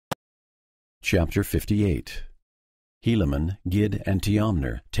Chapter 58. Helaman, Gid, and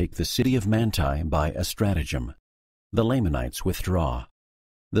Teomner take the city of Manti by a stratagem. The Lamanites withdraw.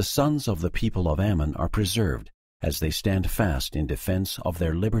 The sons of the people of Ammon are preserved, as they stand fast in defense of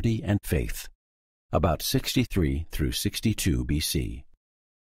their liberty and faith. About 63 through 62 B.C.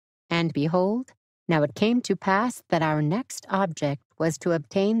 And behold, now it came to pass that our next object was to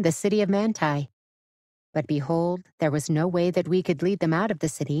obtain the city of Manti. But behold, there was no way that we could lead them out of the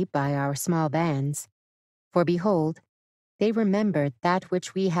city by our small bands. For behold, they remembered that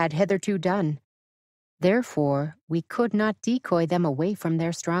which we had hitherto done. Therefore we could not decoy them away from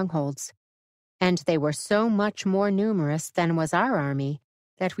their strongholds. And they were so much more numerous than was our army,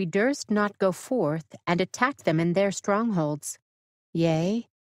 that we durst not go forth and attack them in their strongholds. Yea,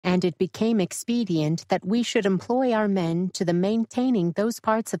 and it became expedient that we should employ our men to the maintaining those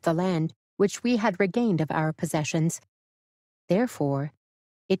parts of the land which we had regained of our possessions. Therefore,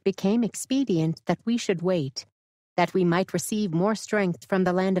 it became expedient that we should wait, that we might receive more strength from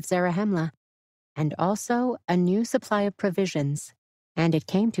the land of Zarahemla, and also a new supply of provisions. And it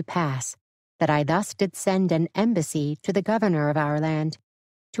came to pass that I thus did send an embassy to the governor of our land,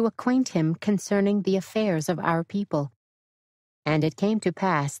 to acquaint him concerning the affairs of our people. And it came to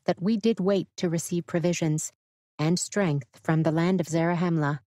pass that we did wait to receive provisions and strength from the land of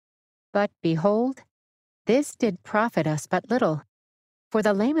Zarahemla. But behold, this did profit us but little, for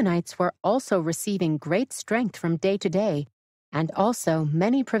the Lamanites were also receiving great strength from day to day, and also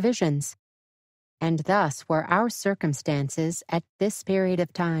many provisions. And thus were our circumstances at this period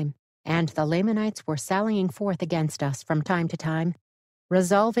of time, and the Lamanites were sallying forth against us from time to time,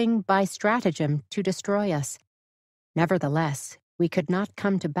 resolving by stratagem to destroy us. Nevertheless, we could not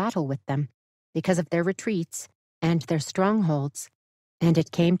come to battle with them, because of their retreats and their strongholds. And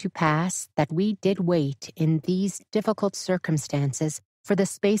it came to pass that we did wait in these difficult circumstances for the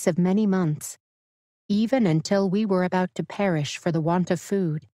space of many months, even until we were about to perish for the want of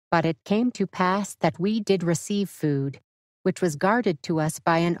food. But it came to pass that we did receive food, which was guarded to us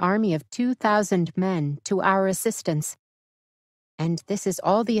by an army of 2,000 men to our assistance. And this is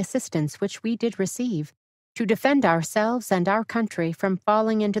all the assistance which we did receive, to defend ourselves and our country from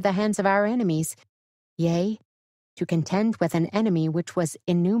falling into the hands of our enemies, yea, to contend with an enemy which was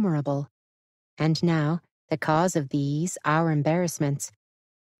innumerable. And now, the cause of these our embarrassments,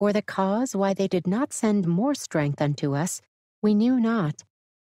 or the cause why they did not send more strength unto us, we knew not.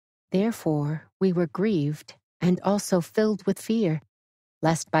 Therefore we were grieved, and also filled with fear,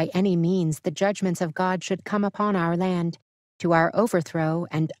 lest by any means the judgments of God should come upon our land, to our overthrow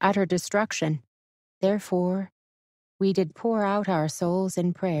and utter destruction. Therefore we did pour out our souls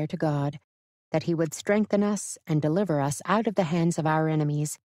in prayer to God, that he would strengthen us and deliver us out of the hands of our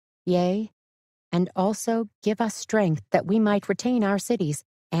enemies, yea, and also give us strength that we might retain our cities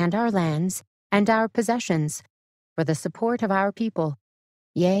and our lands and our possessions for the support of our people.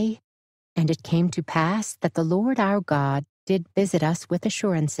 Yea, and it came to pass that the Lord our God did visit us with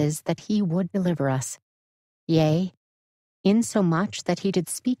assurances that he would deliver us. Yea, insomuch that he did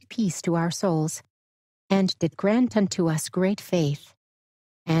speak peace to our souls, and did grant unto us great faith,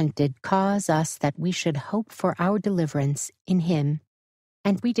 and did cause us that we should hope for our deliverance in him.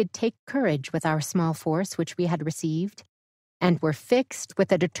 And we did take courage with our small force which we had received, and were fixed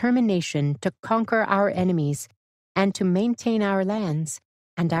with a determination to conquer our enemies, and to maintain our lands,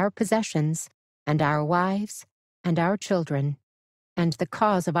 and our possessions, and our wives, and our children, and the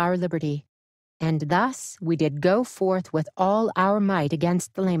cause of our liberty. And thus we did go forth with all our might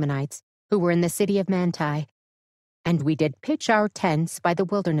against the Lamanites, who were in the city of Manti. And we did pitch our tents by the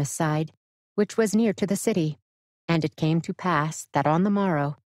wilderness side, which was near to the city. And it came to pass that on the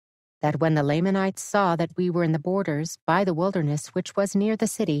morrow, that when the Lamanites saw that we were in the borders by the wilderness which was near the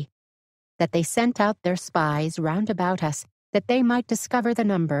city, that they sent out their spies round about us, that they might discover the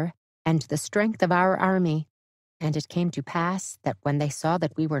number and the strength of our army. And it came to pass that when they saw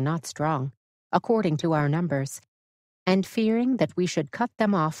that we were not strong, according to our numbers, and fearing that we should cut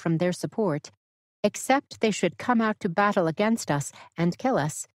them off from their support, except they should come out to battle against us and kill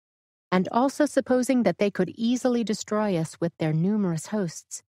us, and also supposing that they could easily destroy us with their numerous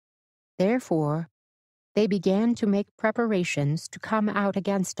hosts. Therefore, they began to make preparations to come out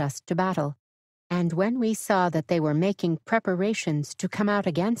against us to battle. And when we saw that they were making preparations to come out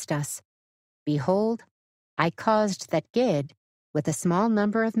against us, behold, I caused that Gid, with a small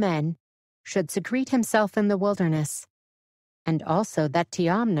number of men, should secrete himself in the wilderness, and also that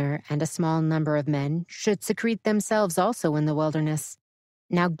Teomner and a small number of men should secrete themselves also in the wilderness.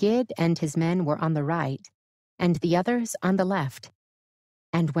 Now Gid and his men were on the right, and the others on the left.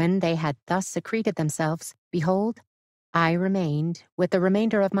 And when they had thus secreted themselves, behold, I remained with the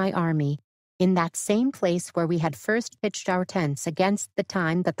remainder of my army in that same place where we had first pitched our tents against the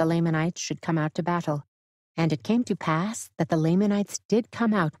time that the Lamanites should come out to battle. And it came to pass that the Lamanites did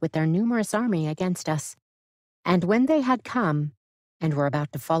come out with their numerous army against us. And when they had come, and were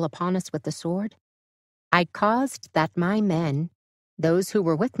about to fall upon us with the sword, I caused that my men, those who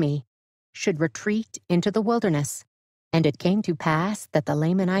were with me, should retreat into the wilderness. And it came to pass that the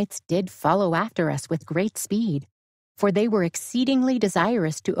Lamanites did follow after us with great speed, for they were exceedingly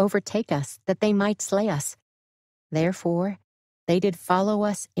desirous to overtake us, that they might slay us. Therefore they did follow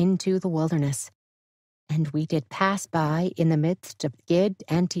us into the wilderness. And we did pass by in the midst of Gid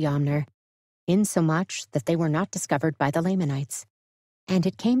and Teomner, insomuch that they were not discovered by the Lamanites. And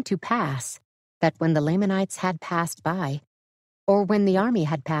it came to pass that when the Lamanites had passed by, or when the army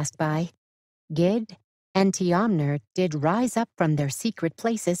had passed by, Gid and Teomner did rise up from their secret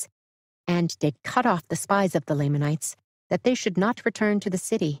places, and did cut off the spies of the Lamanites, that they should not return to the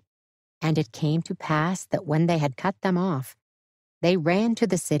city. And it came to pass that when they had cut them off, they ran to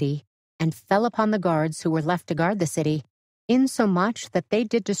the city, and fell upon the guards who were left to guard the city, insomuch that they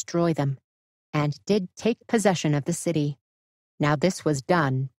did destroy them, and did take possession of the city. Now this was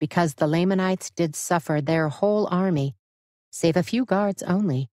done because the Lamanites did suffer their whole army, save a few guards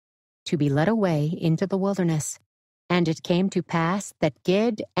only, to be led away into the wilderness. And it came to pass that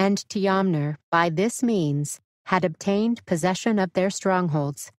Gid and Teomner by this means had obtained possession of their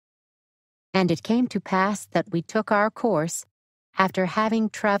strongholds. And it came to pass that we took our course, after having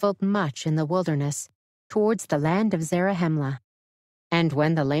traveled much in the wilderness, towards the land of Zarahemla. And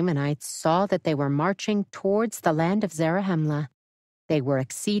when the Lamanites saw that they were marching towards the land of Zarahemla, they were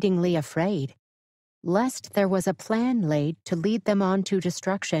exceedingly afraid, lest there was a plan laid to lead them on to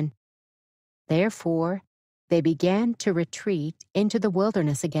destruction. Therefore they began to retreat into the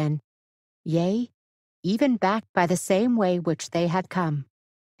wilderness again, yea, even back by the same way which they had come.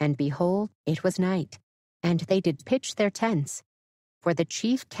 And behold, it was night, and they did pitch their tents. For the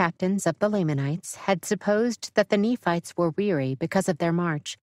chief captains of the Lamanites had supposed that the Nephites were weary because of their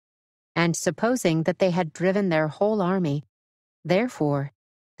march, and supposing that they had driven their whole army, therefore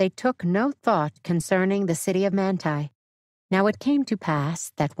they took no thought concerning the city of Manti. Now it came to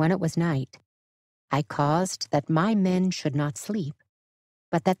pass that when it was night, I caused that my men should not sleep,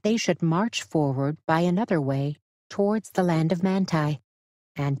 but that they should march forward by another way towards the land of Manti.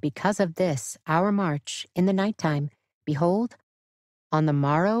 And because of this our march in the nighttime, behold, on the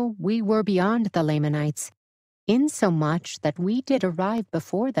morrow we were beyond the Lamanites, insomuch that we did arrive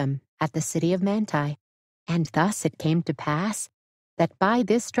before them at the city of Manti. And thus it came to pass that by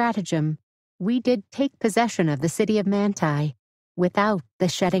this stratagem we did take possession of the city of Manti without the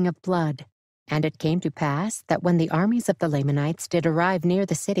shedding of blood. And it came to pass that when the armies of the Lamanites did arrive near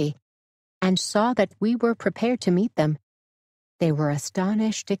the city, and saw that we were prepared to meet them, they were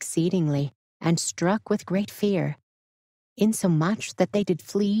astonished exceedingly, and struck with great fear, insomuch that they did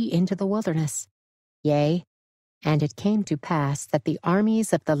flee into the wilderness. Yea, and it came to pass that the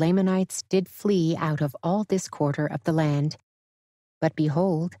armies of the Lamanites did flee out of all this quarter of the land. But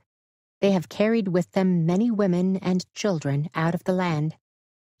behold, they have carried with them many women and children out of the land,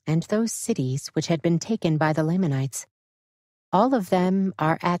 and those cities which had been taken by the Lamanites. All of them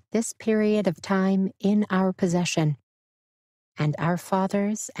are at this period of time in our possession, and our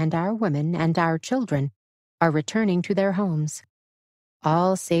fathers and our women and our children are returning to their homes,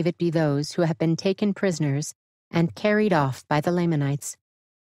 all save it be those who have been taken prisoners and carried off by the Lamanites.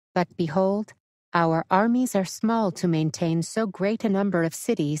 But behold, our armies are small to maintain so great a number of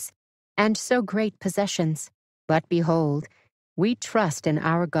cities and so great possessions. But behold, we trust in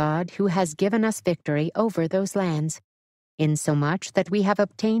our God who has given us victory over those lands, insomuch that we have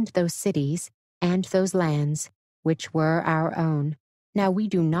obtained those cities and those lands, which were our own. Now we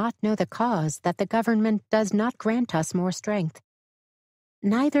do not know the cause that the government does not grant us more strength.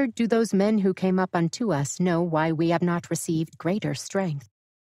 Neither do those men who came up unto us know why we have not received greater strength.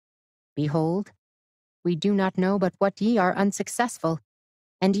 Behold, we do not know but what ye are unsuccessful,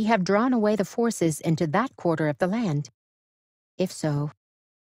 and ye have drawn away the forces into that quarter of the land. If so,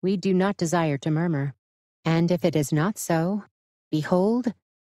 we do not desire to murmur. And if it is not so, behold,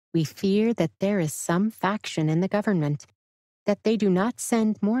 we fear that there is some faction in the government, that they do not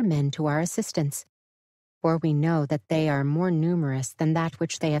send more men to our assistance. For we know that they are more numerous than that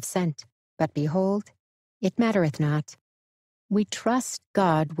which they have sent. But behold, it mattereth not. We trust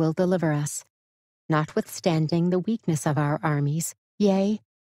God will deliver us, notwithstanding the weakness of our armies, yea,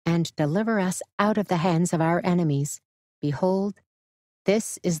 and deliver us out of the hands of our enemies. Behold,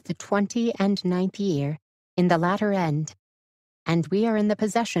 this is the 29th year, in the latter end, and we are in the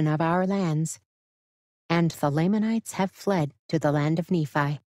possession of our lands. And the Lamanites have fled to the land of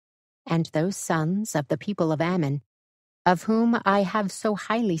Nephi. and those sons of the people of Ammon, of whom I have so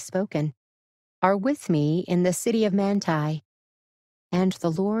highly spoken, are with me in the city of Manti, and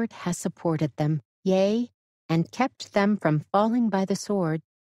the Lord has supported them, yea, and kept them from falling by the sword,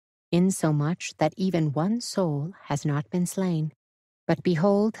 insomuch that even one soul has not been slain. But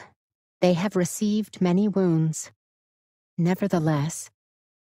behold, they have received many wounds. Nevertheless,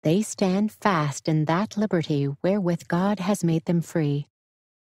 they stand fast in that liberty wherewith God has made them free.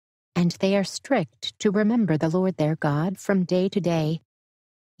 And they are strict to remember the Lord their God from day to day.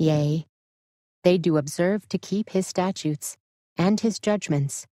 Yea, they do observe to keep his statutes, and his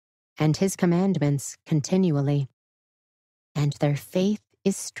judgments, and his commandments continually. And their faith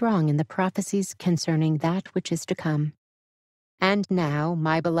is strong in the prophecies concerning that which is to come. And now,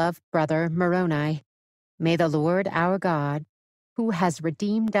 my beloved brother Moroni, may the Lord our God, who has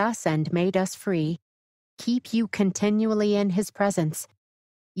redeemed us and made us free, keep you continually in his presence.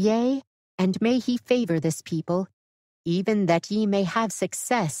 Yea, and may he favor this people, even that ye may have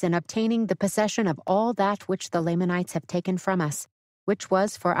success in obtaining the possession of all that which the Lamanites have taken from us, which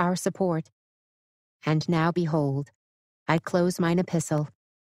was for our support. And now behold, I close mine epistle.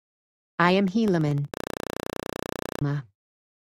 I am Helaman,